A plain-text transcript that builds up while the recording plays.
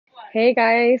Hey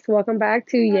guys, welcome back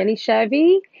to Yenny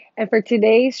Chevy. And for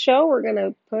today's show, we're going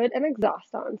to put an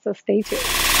exhaust on, so stay tuned.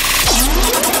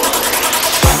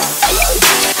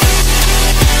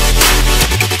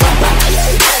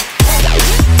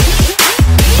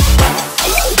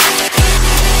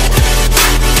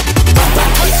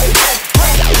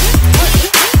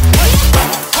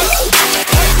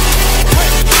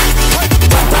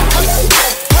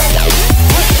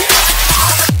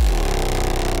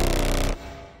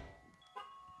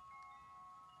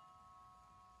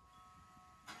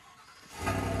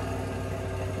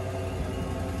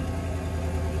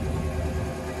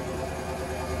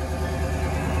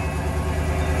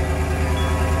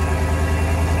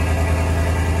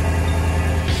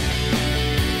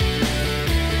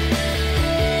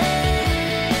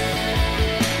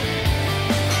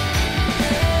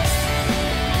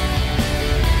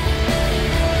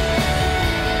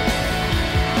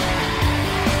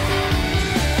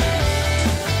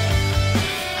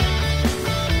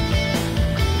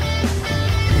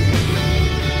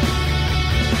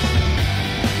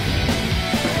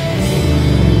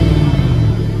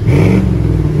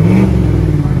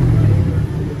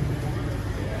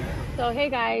 So hey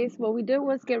guys, what we did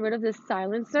was get rid of this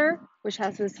silencer, which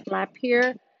has this flap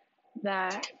here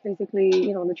that basically,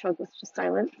 the truck was just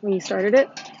silent when you started it.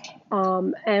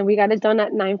 And we got it done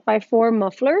at 954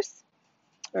 mufflers.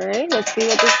 All right, let's see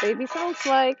what this baby sounds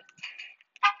like.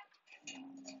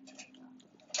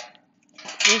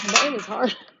 This button is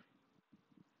hard.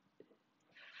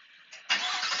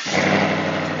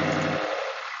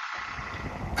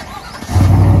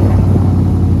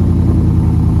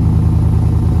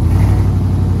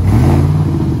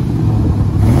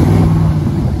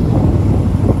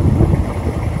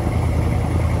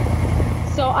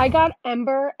 So I got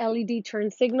Ember LED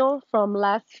turn signal from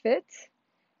Lasfit,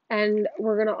 and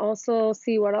we're gonna also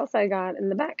see what else I got in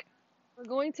the back. We're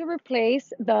going to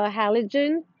replace the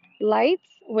halogen lights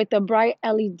with the bright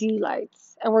LED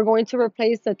lights, and we're going to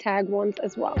replace the tag ones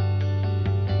as well.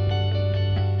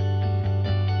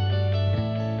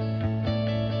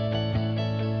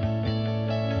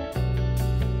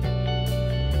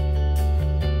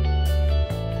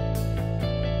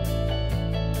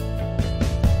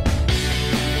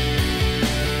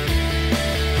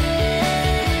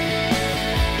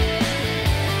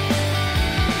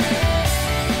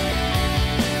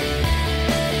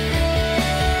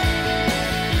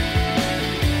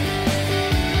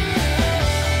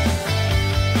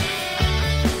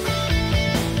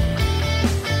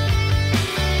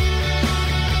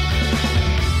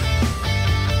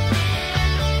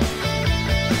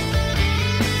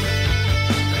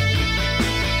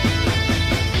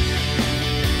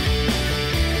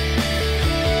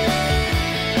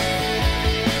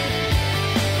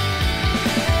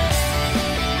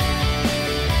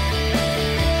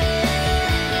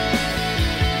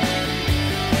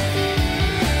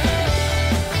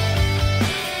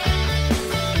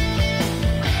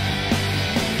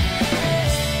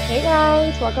 Hey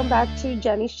guys, welcome back to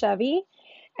Jenny Chevy.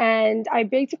 And I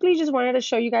basically just wanted to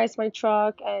show you guys my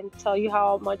truck and tell you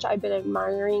how much I've been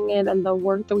admiring it and the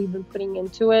work that we've been putting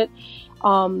into it.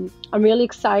 I'm really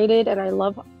excited, and I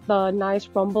love the nice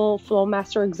rumble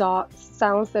FLOWMASTER exhaust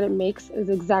sounds that it makes. Is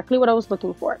exactly what I was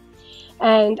looking for.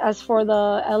 And as for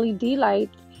the LED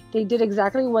lights, they did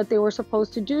exactly what they were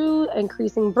supposed to do,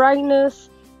 increasing brightness,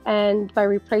 and by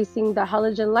replacing the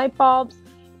halogen light bulbs,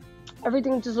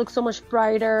 everything just looks so much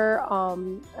brighter,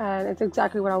 and it's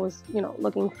exactly what I was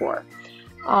looking for.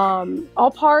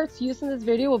 All parts used in this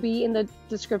video will be in the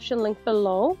description link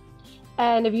below,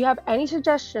 and if you have any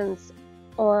suggestions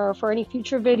or for any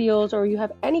future videos, or you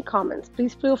have any comments,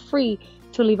 please feel free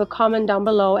to leave a comment down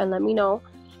below and let me know.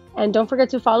 And don't forget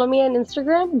to follow me on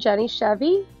Instagram, Jenny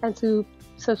Chevy, and to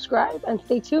subscribe and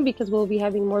stay tuned because we'll be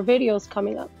having more videos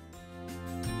coming up.